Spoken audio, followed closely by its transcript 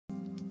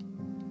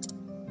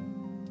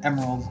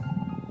emerald.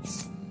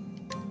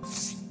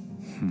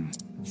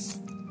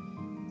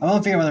 I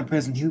won't figure out in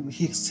prison.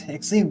 He's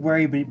extremely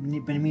wary but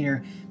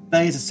demeanor, but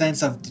he has a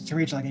sense of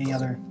determination like any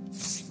other.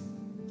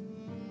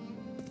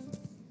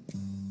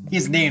 He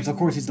has names, so of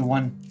course he's the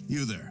one.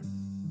 You there.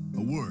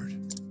 A word.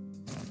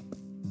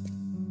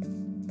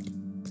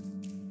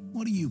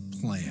 What are you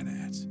playing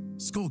at?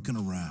 Skulking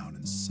around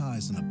and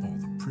sizing up all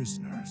the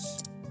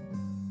prisoners.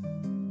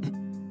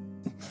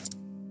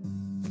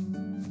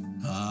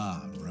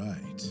 Ah,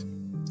 right.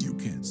 You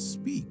can't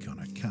speak on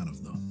account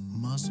of the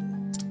muzzle.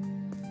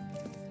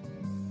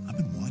 I've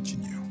been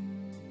watching you.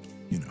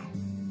 You know,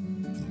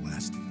 for the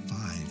last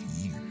 5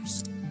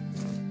 years.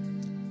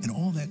 And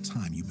all that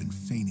time you've been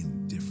feigning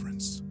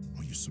indifference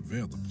while you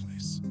surveilled the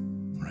place,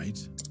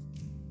 right?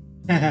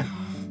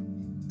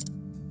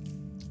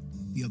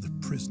 The other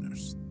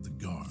prisoners, the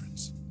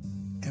guards,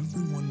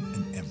 everyone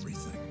and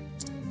everything.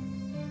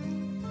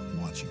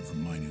 Watching for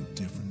minute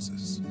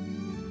differences,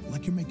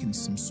 like you're making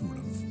some sort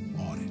of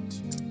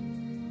audit.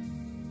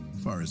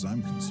 As far as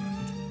I'm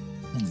concerned,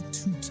 only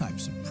 2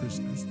 types of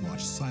prisoners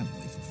watch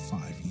silently for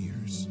 5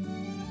 years.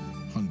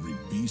 Hungry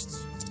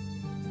beasts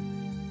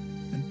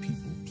and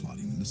people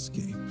plotting an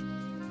escape.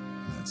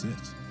 That's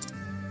it.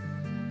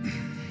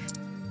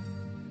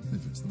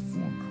 If it's the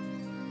former,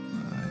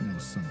 I know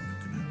someone who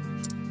can help.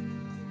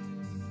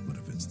 But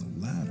if it's the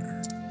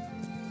latter...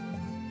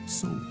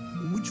 So,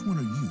 which one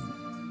are you,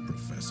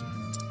 Professor?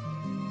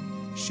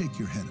 Shake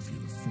your head if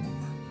you're the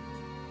former,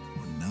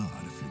 or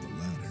nod if you're the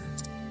latter.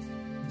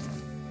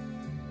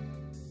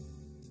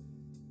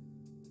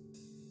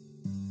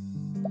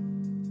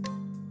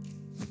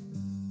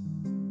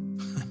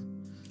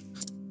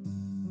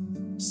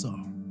 So,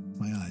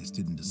 my eyes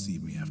didn't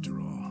deceive me after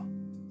all.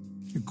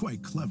 You're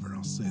quite clever,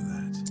 I'll say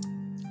that.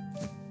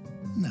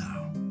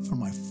 Now, for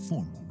my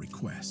formal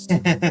request. I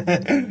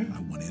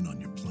want in on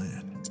your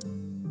plan.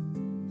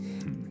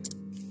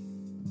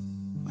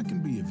 I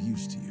can be of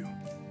use to you.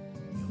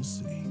 You'll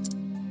see.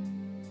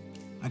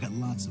 I got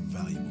lots of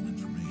valuable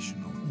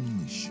information I'll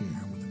only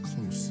share with a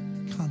close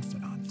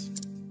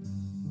confidant.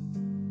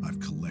 I've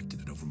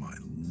collected it over my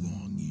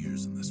long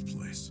years in this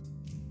place.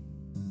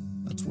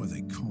 That's why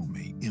they call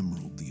me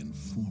Emerald the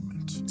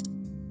Informant.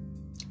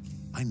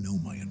 I know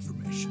my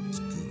information is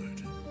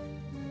good.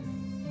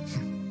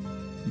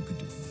 You could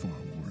do far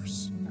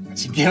worse.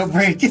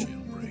 Jailbreak.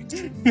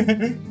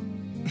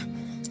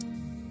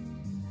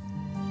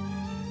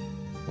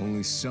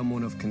 Only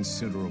someone of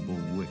considerable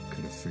wit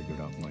could have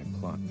figured out my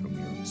plot from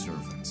your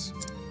observance.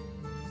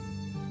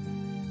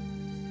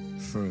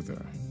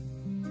 Further,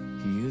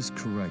 he is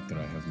correct that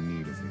I have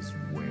need of his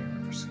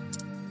wares.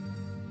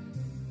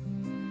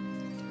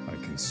 I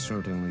can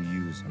certainly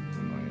use him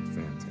to my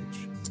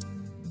advantage.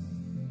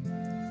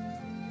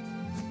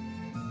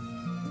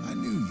 I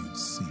knew you'd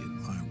see it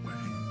my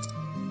way.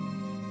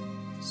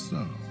 So,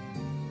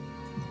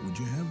 what would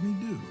you have me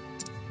do?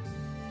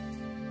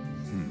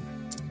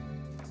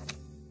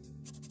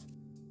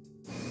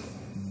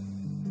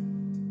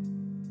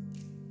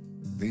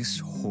 This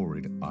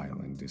horrid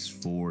island is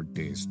 4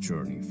 days'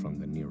 journey from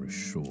the nearest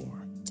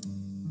shore.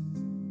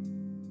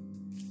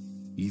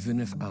 Even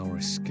if our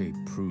escape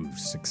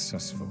proves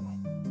successful,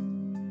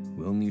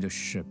 we'll need a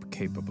ship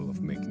capable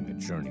of making the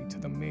journey to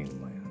the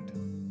mainland.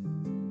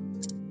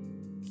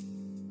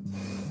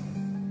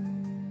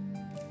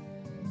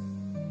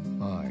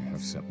 I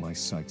have set my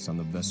sights on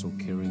the vessel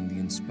carrying the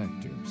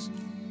inspectors,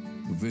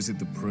 who visit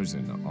the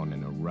prison on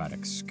an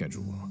erratic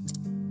schedule.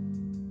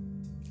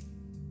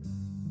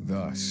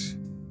 Thus,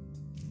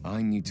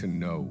 I need to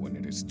know when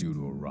it is due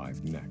to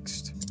arrive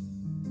next.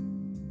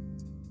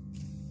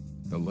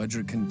 The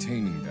ledger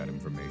containing that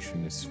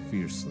information is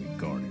fiercely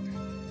guarded.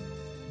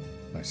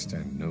 I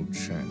stand no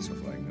chance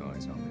of laying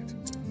eyes on it.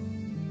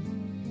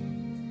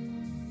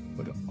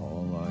 But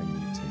all I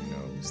need to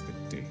know is the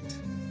date.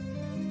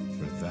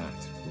 For that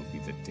will be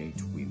the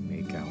date we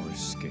make our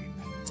escape.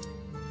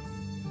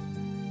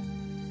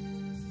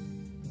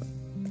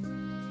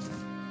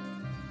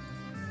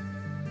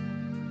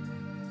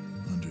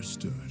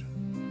 Understood.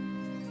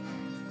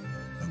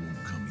 That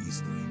won't come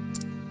easily.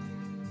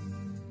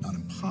 Not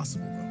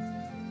impossible, though.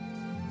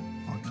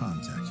 I'll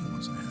contact you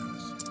once I have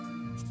it.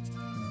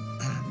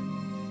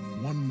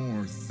 One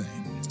more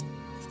thing.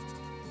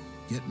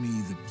 Get me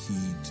the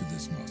key to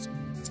this muzzle.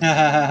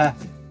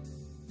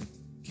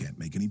 Can't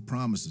make any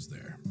promises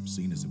there,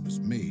 seeing as it was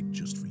made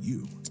just for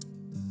you.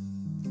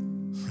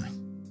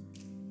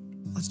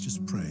 Let's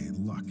just pray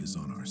luck is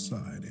on our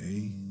side,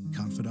 eh,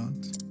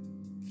 confidant?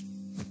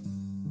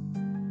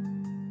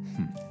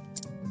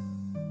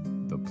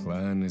 The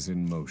plan is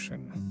in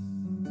motion.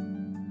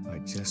 I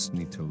just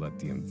need to let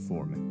the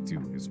informant do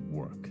his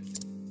work.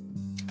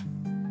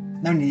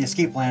 Now we need an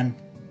escape plan.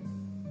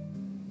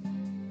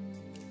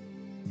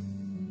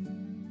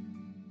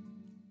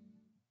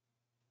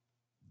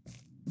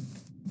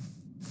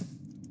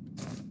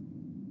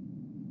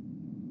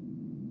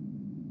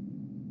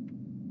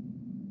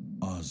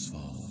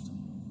 Osvald.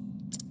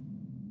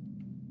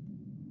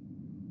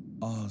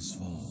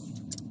 Osvald.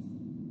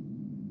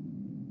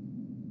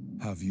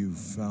 Have you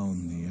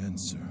found the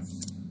answer?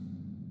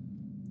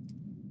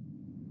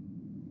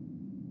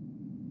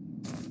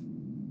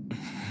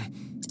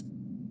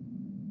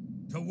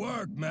 To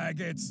work,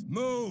 maggots!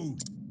 Move!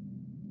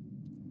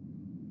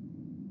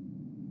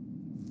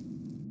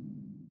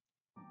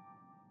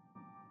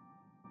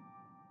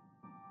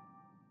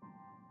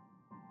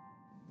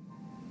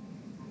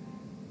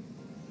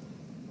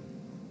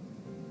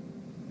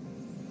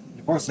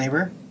 Forced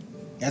labor?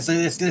 Yeah, so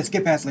let's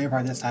skip past the labor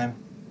part this time.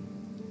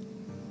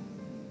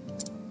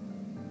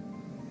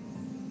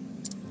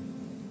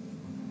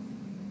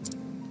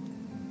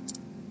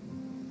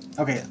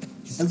 Okay,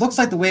 it looks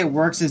like the way it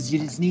works is you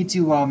just need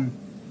to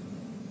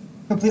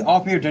complete all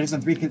 3 objectives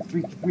on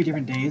three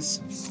different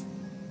days.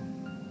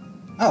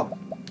 Oh.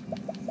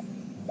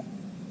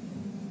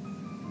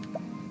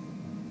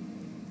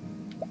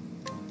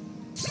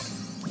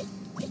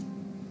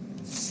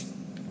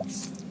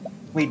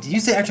 Wait, did you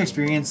say extra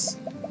experience?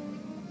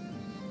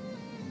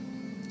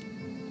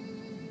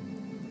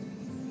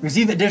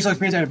 Receive additional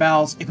experience out of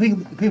battles. If we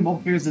complete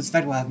multiple periods, this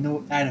effect will have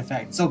no added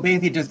effect. So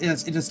basically,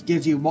 it just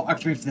gives you more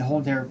experience for the whole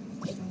entire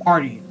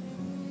party.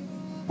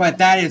 But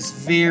that is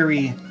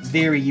very,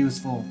 very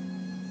useful.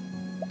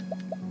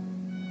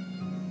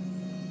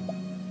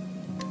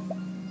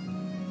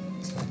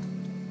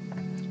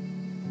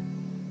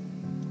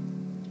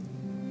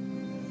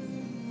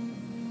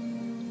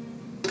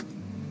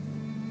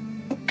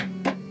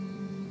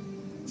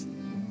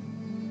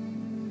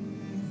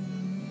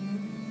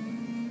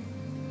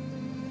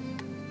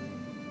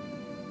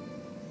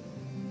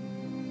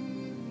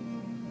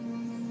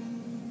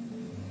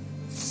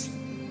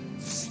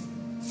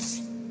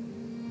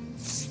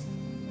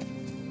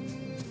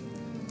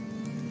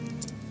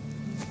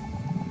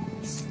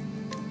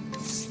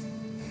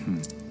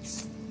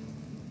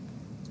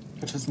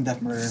 Consistent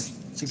death murder,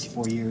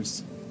 64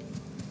 years.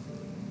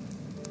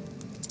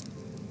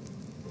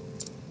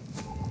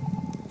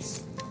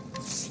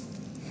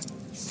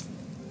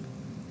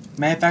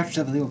 Manufacturers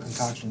of illegal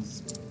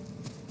concoctions.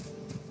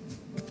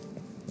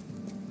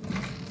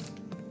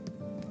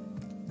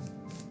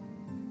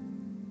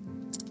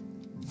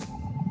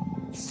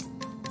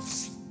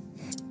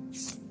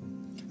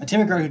 A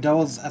timid guard who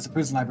doubles as a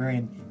prison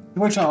librarian. He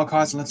works at all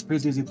costs and lets the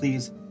prisoners do as he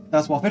please.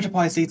 Thus, while official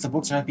policy states the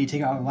books are not to be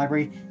taken out of the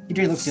library, he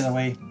generally looks the other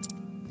way.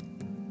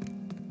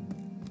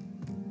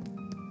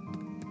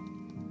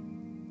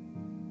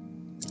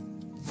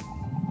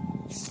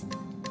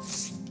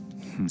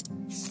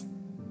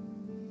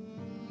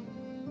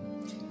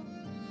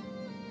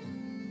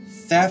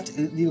 Theft,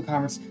 illegal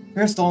commerce.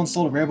 Here stolen,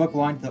 sold a rare book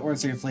belonging to the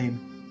Ordinary Flame.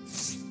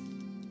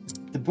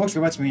 The book's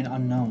whereabouts remain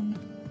unknown.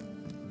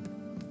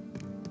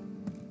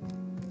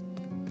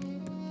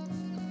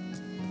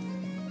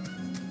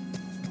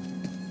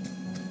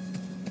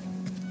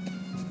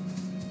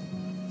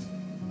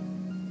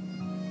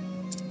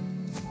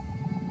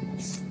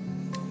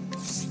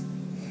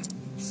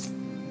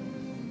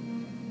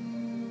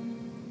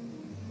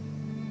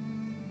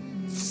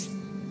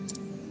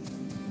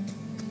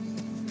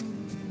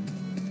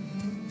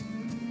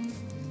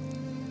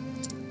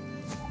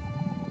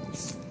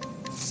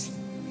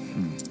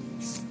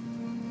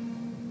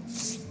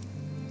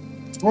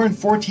 More than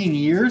 14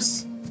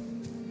 years?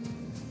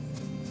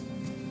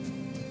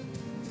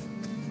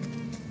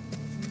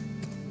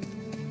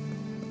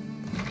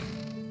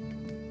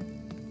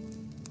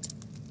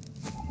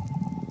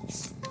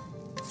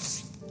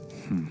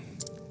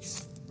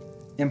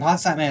 The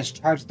imposter managed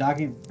to charge the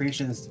document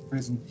creation of this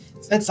prison.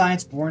 Said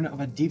science born of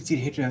a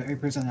deep-seated hatred of every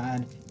person on the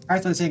island.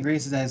 Heartfully saying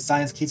graces as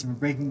science keeps him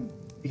from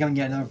becoming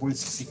yet another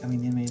voice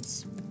becoming the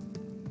inmates.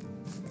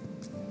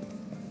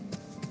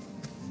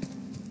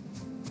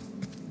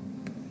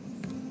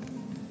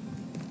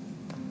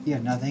 You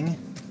have nothing.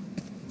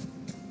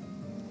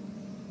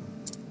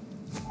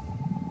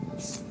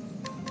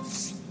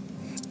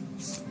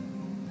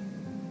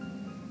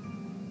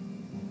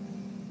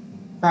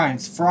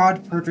 Crimes: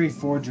 fraud, perjury,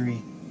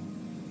 forgery.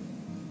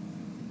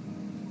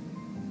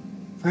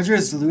 Perjury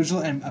is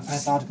delusional and a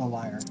pathological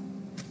liar.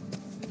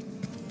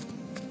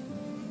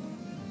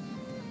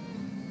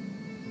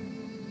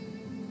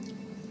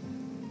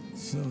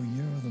 So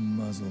you're the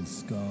muzzled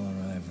scholar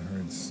I've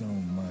heard so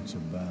much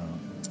about.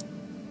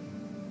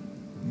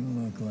 You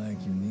look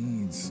like you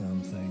need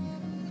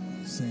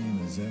something, same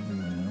as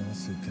everyone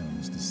else who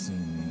comes to see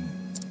me.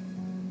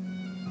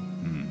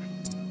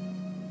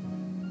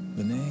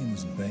 The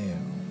name's Bale.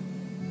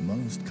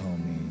 Most call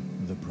me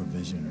the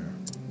Provisioner.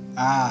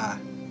 Ah.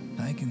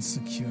 I can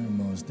secure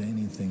most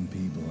anything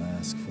people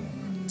ask for.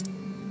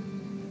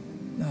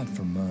 Not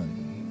for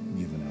money,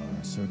 given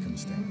our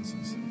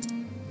circumstances.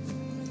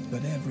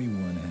 But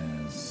everyone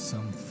has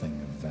something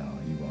of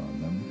value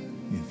on them,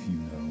 if you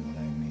know what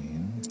I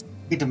mean.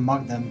 Get to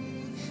mug them.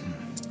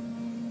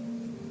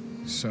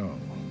 So,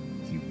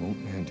 he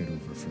won't hand it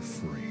over for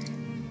free.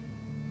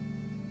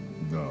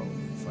 Though,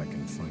 if I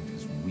can find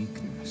his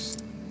weakness,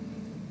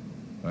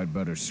 I'd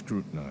better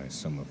scrutinize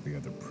some of the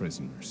other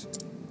prisoners.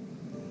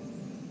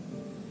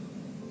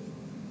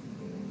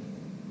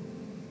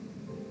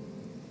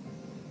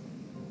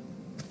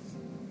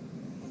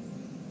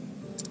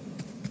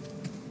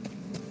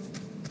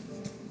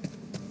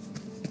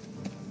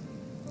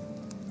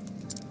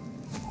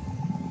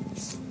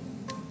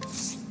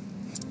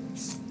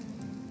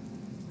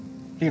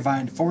 Okay,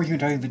 fine. Former human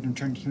trafficking victim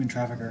turned human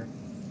trafficker.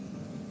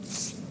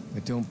 I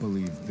don't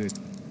believe this.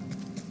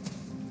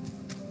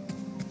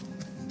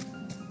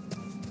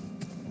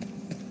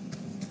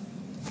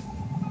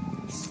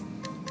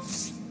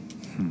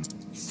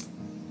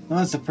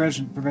 Unless the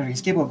preventer is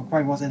capable of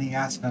acquiring wealth anything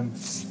asked of him.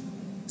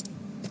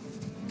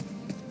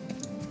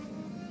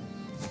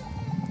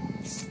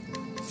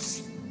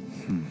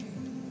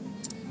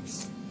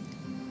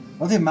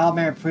 Wealthy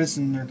mild-mannered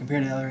prisoner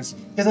compared to others,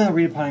 he has not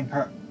read upon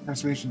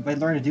incarceration, but he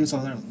learned to do so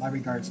in a lot of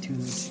regards too.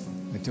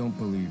 I don't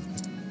believe.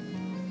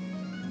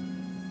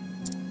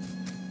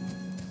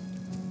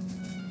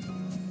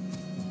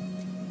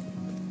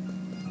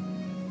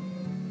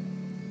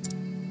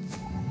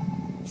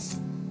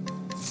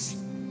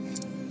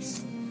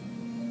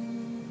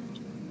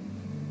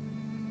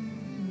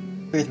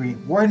 Phase 3.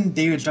 Warden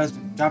David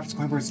dropped his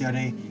coin purse the other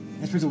day.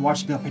 This person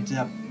watched Bill picked it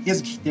up. He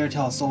doesn't dare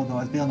tell a soul though,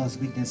 as Bill knows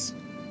his weakness.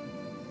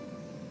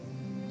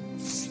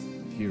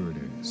 Here it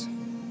is.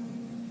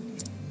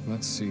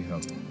 Let's see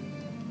how.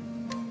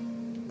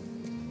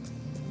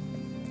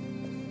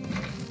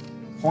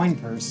 Coin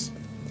purse.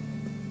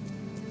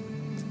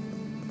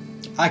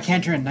 I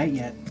can't turn a knight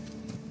yet.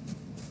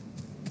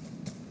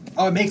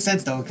 Oh, it makes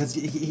sense though, because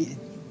he's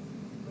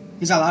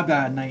not allowed to be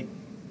at night.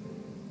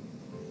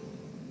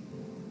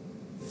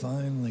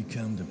 Finally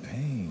come to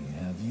pay,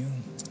 have you?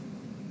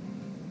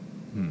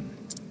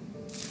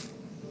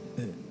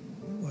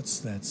 What's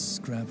that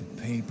scrap of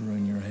paper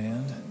in your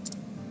hand?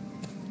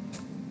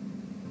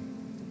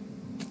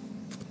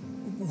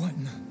 What?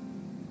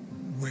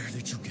 Where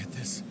did you get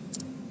this?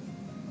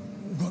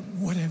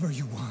 Whatever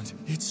you want,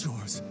 it's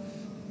yours.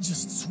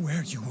 Just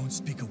swear you won't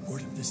speak a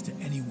word of this to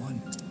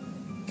anyone.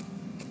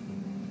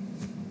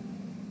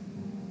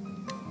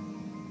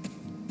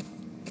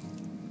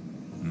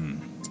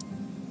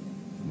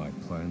 My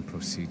plan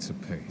proceeds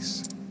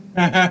apace.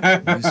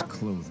 This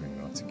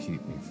clothing ought to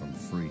keep me from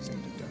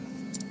freezing to death.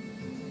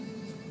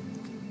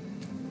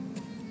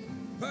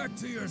 Back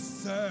to your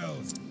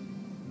cells!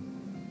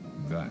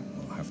 That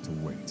will have to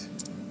wait.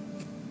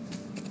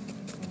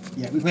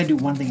 Yeah, we plan to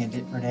do one thing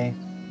per day.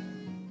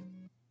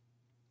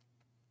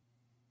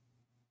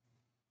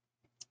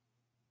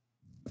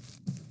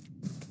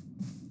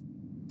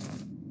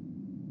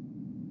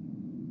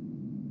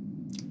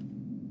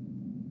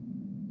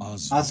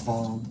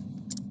 Osvald.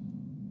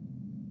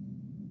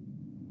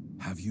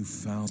 Have you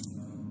found...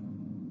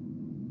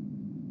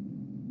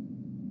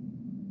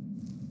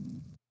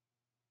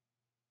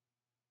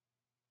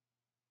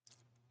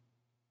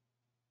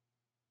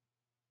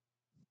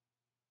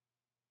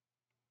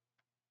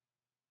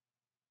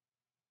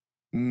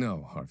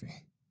 No,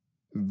 Harvey.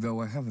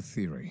 Though I have a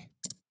theory.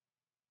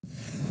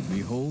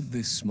 Behold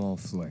this small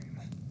flame.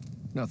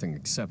 Nothing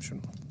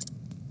exceptional.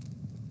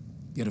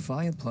 Yet if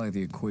I apply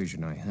the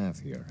equation I have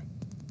here,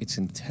 its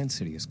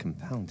intensity is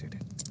compounded.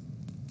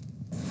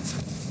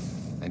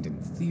 And in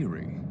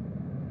theory,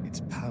 its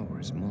power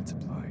is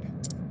multiplied.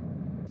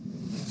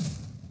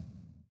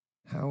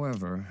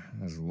 However,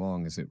 as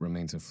long as it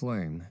remains a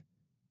flame,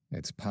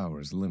 its power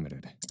is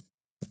limited.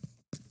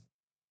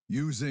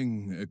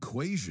 Using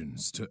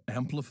equations to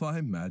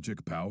amplify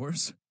magic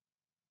powers?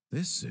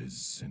 This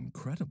is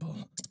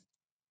incredible.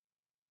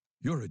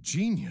 You're a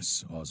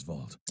genius,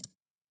 Osvald.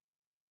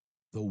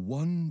 The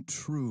one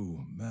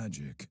true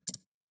magic.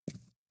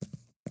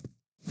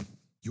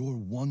 You're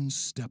one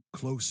step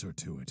closer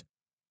to it,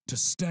 to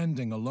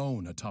standing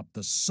alone atop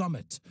the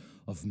summit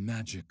of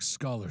magic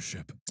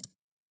scholarship.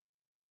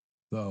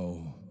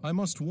 Though, I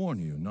must warn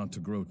you not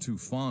to grow too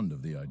fond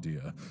of the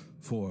idea,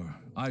 for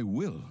I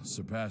will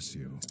surpass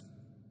you.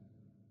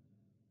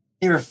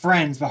 They were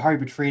friends, but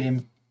Harvey betrayed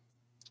him.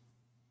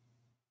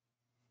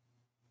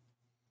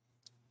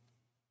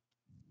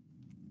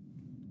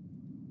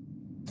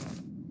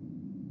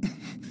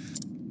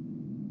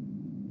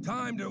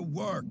 Time to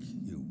work,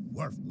 you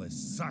worthless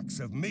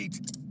sacks of meat.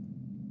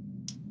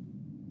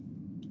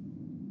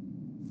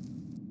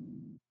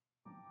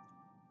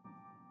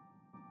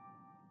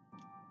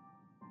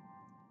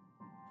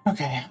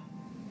 Okay.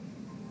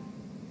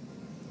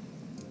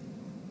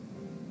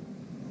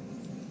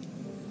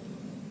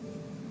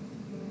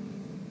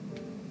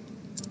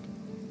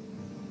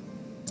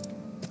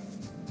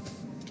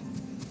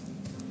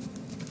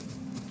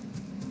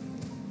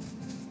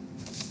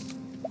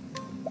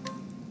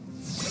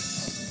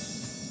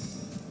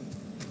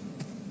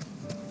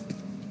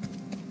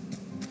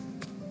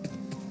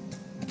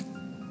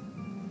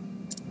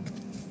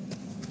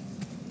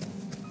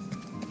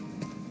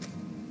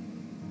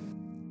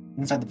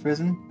 Inside the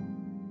prison?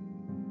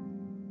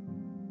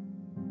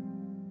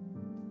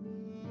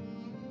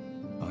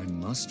 I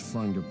must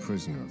find a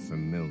prisoner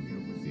familiar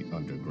with the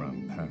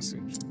underground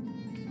passage.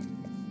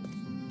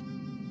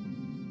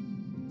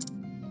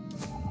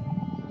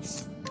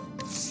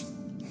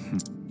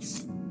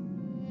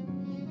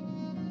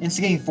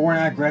 Instigating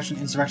foreign aggression,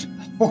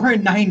 insurrection. 4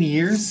 and 9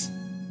 years?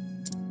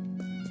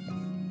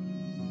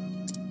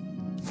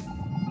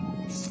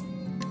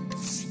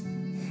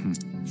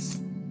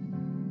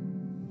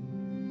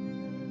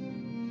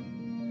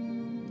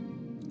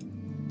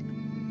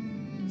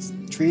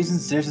 treason,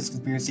 seditious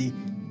conspiracy,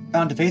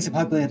 found to face a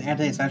populated with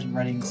anti-establishment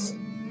writings.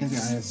 Can be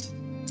honest.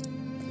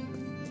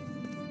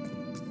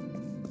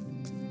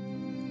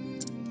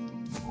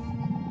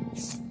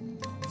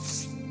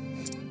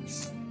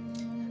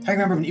 High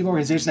member of an evil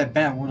organization that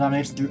bent world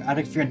domination through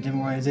addict fear and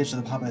demoralization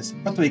of the populace.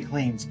 That's what he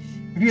claims.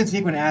 Refused to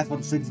speak when asked what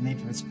the sleep's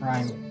nature of his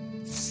crime.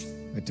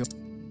 I don't...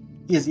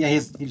 He's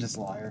just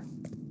a liar.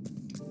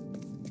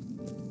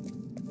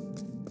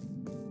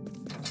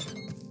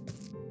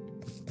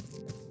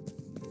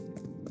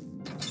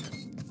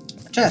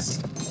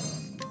 Chest.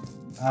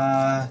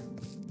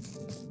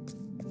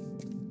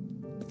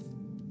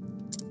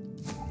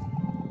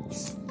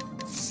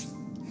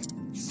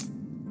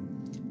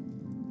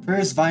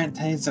 First violent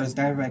tendencies are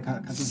guided by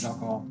consumption of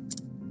alcohol.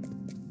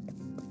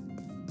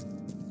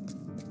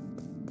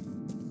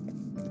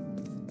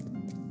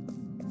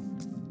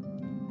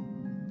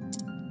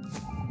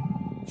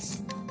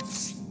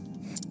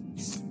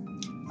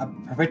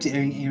 Perfect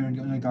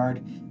in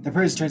regard. The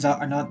persons, turns out,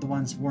 are not the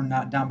ones worn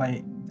not down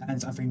by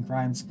hands unforgiving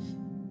crimes.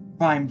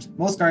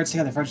 Most guards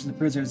take out their friends from the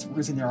prisoners,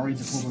 risking their already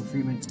deplorable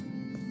treatment.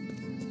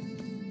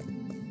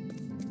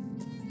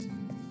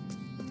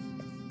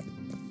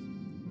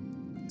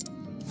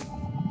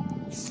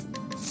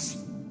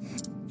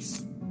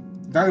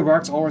 Gary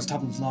barks always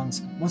top of his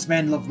lungs. Once a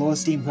man of low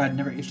esteem who had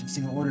never issued a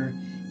single order,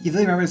 he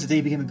vividly remembers the day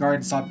he became a guard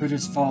and saw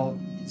prisoners fall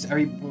his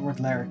every word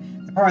lair.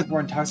 The power was more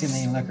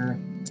intoxicating than liquor.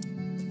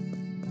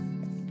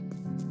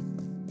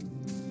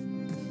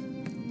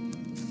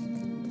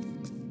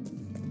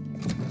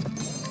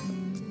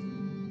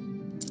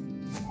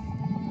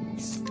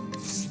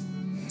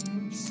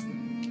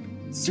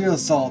 Serial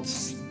assault.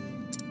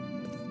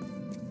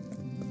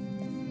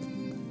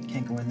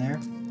 Can't go in there.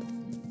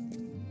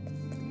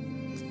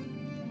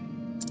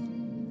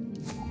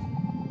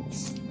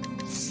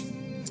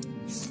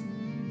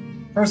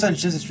 First on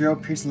Justice Rio,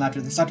 piercing laughter.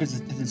 The doctor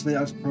is way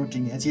out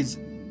approaching as he is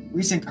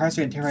recently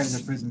incarcerated and terrorized in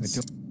the prisons.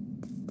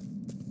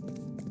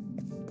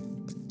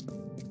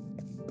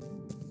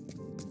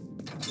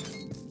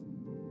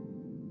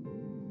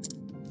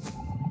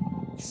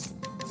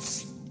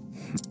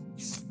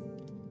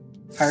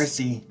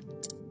 Piracy.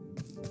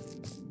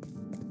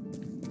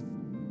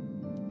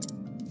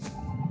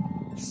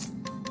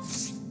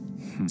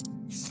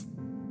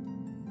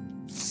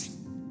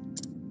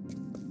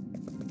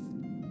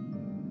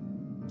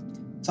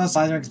 Some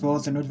signs are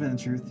exposed and notified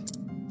the truth.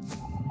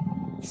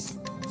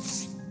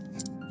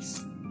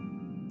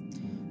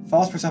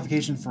 False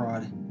personification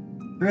fraud.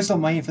 There stole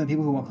money from the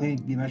people who will claim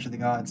to be measured to the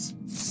gods.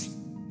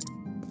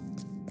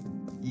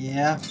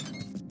 Yeah.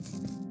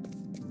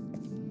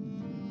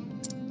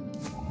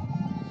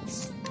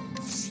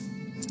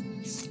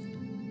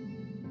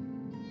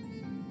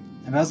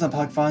 Embezzlement of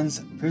public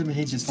funds. Prison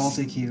maintains is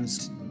falsely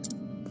accused.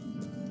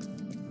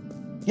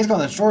 He's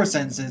going to the short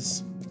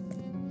sentences.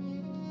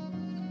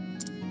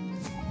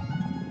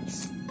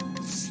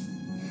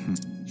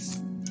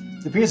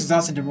 The previous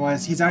exhausted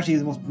demoralized, he's actually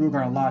the most brutal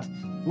guard a lot.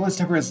 The woman's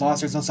temper is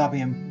lost, there's no stopping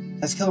him.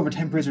 Has killed over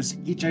 10 prisoners,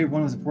 each and every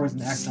one was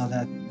reported as an accidental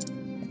death.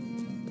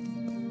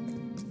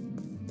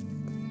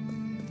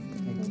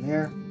 Okay, go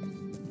there.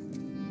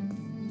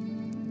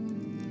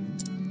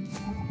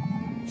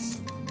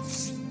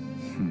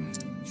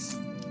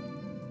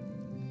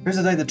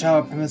 Prison died the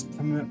child of a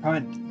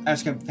prominent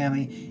Ashka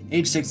family,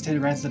 age 6,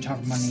 taken ransom the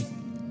child for money.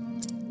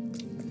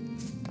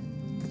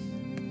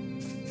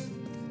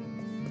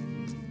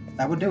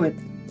 That would do it.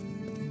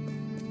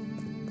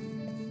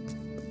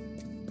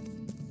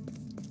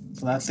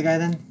 So that's the guy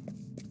then?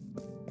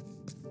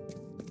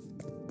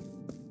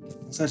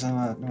 Looks like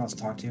no one else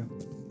to talk to.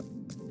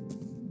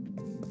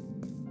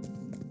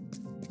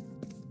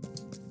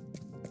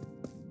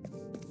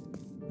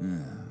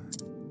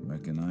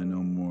 Reckon I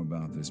know more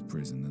about this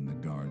prison than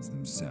the guards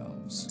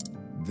themselves.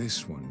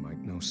 This one might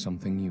know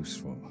something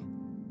useful.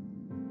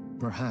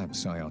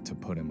 Perhaps I ought to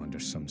put him under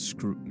some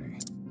scrutiny.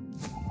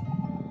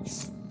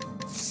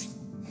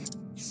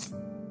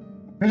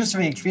 Prisoner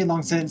serving an extremely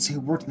long sentence who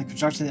worked in the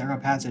construction of the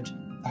underground passage.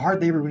 The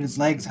hard labor ruined his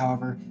legs,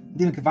 however,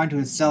 leaving him confined to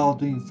his cell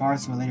doing far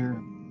some labor.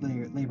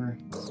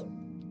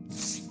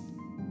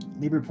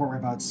 Labor report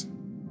whereabouts.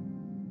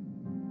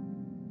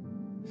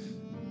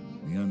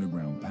 The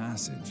underground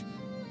passage.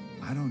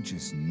 I don't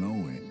just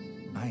know it,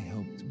 I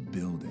helped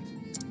build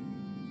it.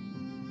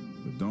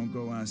 But don't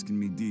go asking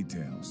me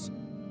details.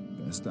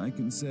 Best I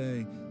can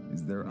say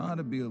is there ought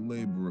to be a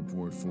labor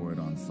report for it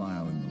on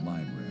file in the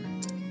library.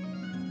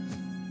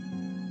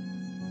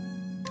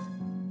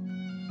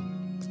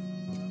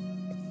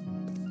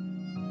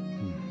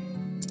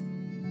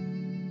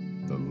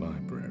 The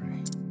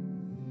library.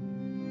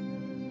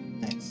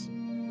 Thanks.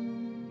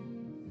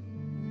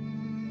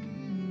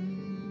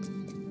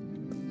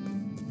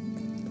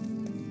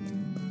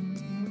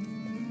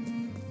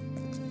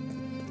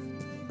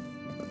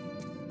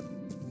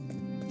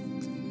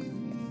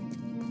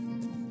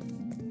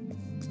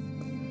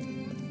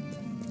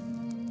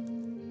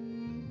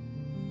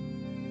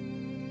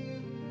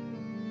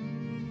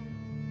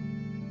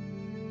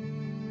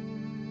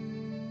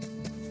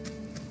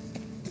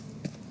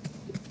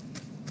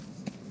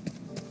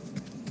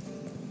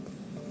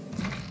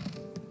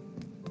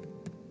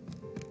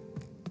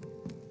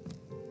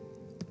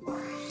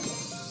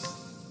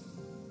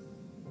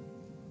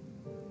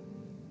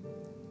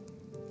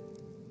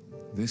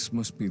 This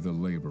must be the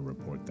labor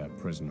report that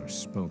prisoner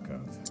spoke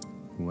of.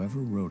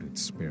 Whoever wrote it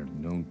spared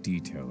no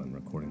detail in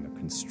recording the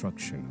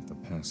construction of the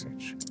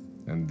passage.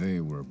 And they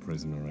were a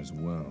prisoner as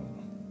well.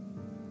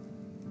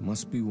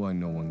 Must be why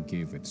no one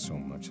gave it so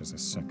much as a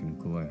second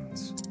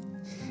glance.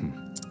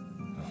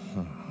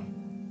 Aha.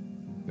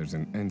 There's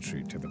an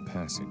entry to the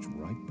passage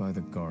right by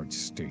the guard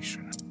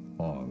station.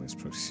 All is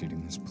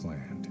proceeding as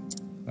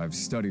planned. I've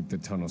studied the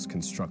tunnel's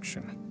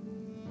construction,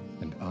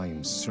 and I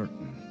am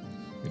certain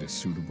it is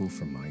suitable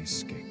for my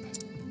escape.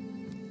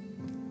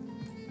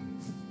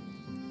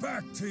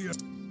 Back to you!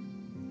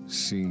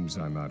 Seems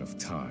I'm out of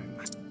time.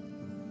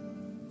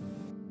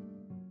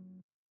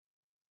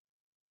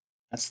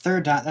 That's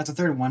a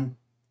third one.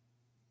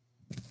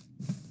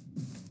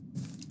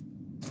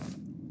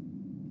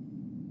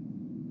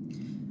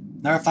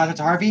 Another flashback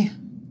to Harvey.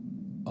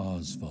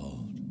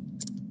 Osvald.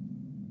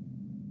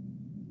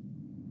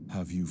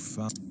 Have you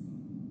found...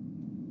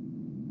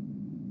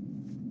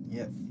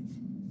 Yep.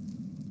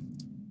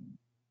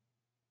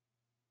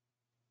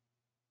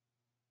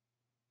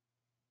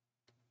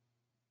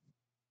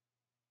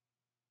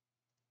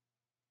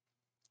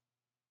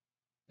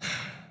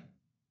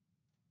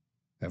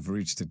 I've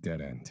reached a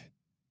dead end.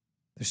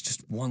 There's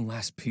just one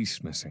last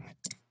piece missing.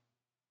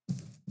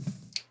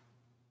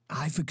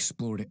 I've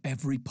explored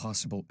every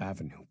possible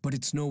avenue, but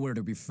it's nowhere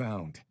to be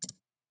found.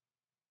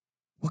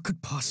 What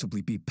could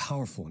possibly be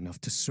powerful enough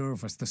to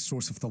serve as the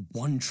source of the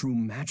one true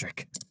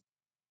magic?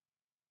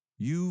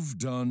 You've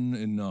done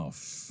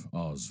enough,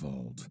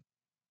 Osvald.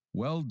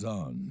 Well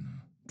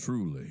done,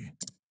 truly.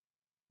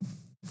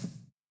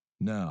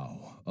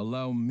 Now,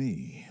 allow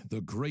me,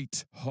 the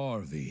great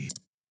Harvey,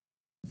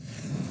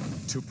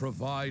 to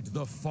provide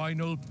the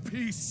final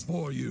piece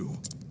for you.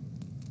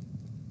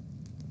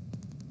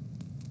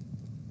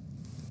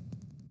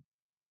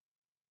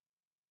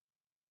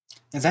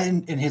 Is that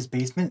in his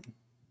basement?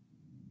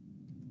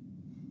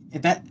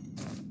 If that...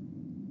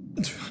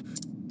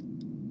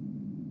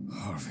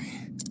 Harvey.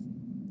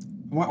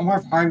 I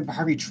wonder if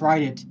Harvey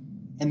tried it,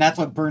 and that's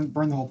what burned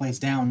the whole place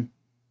down.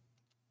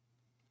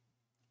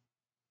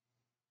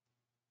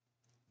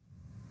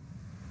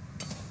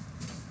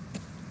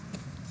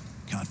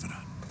 Confidant.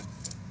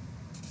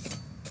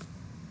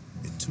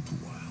 It took a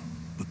while,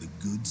 but the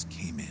goods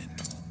came in.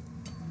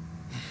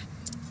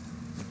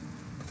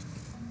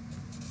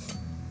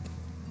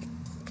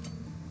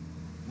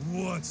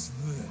 What's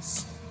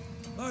this?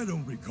 I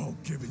don't recall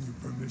giving you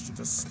permission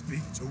to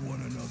speak to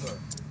one another.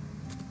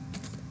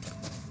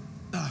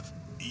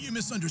 You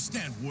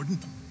misunderstand, Warden.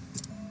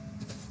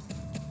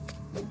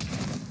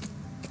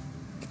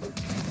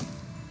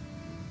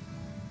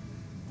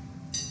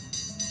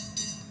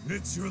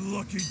 It's your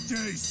lucky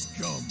day,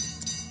 scum!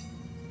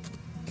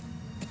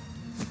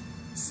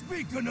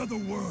 Speak another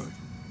word,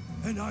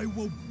 and I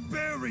will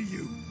bury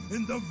you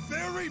in the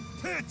very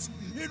pit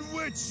in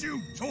which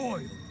you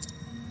toil!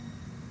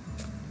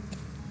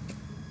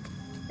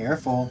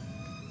 Careful.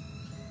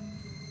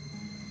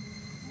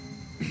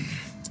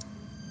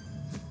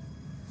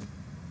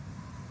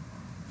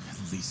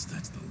 At least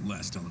that's the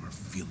last I'll ever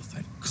feel of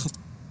that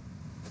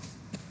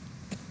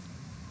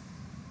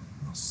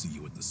I'll see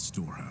you at the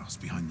storehouse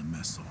behind the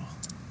mess hall.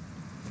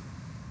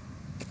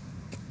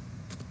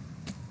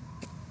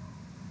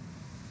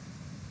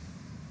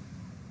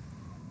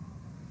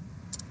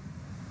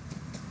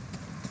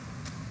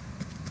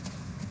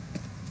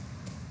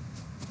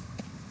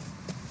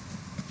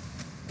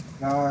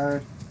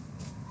 Guard.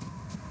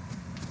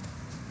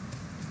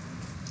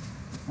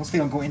 Most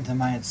people go into the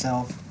mine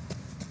itself.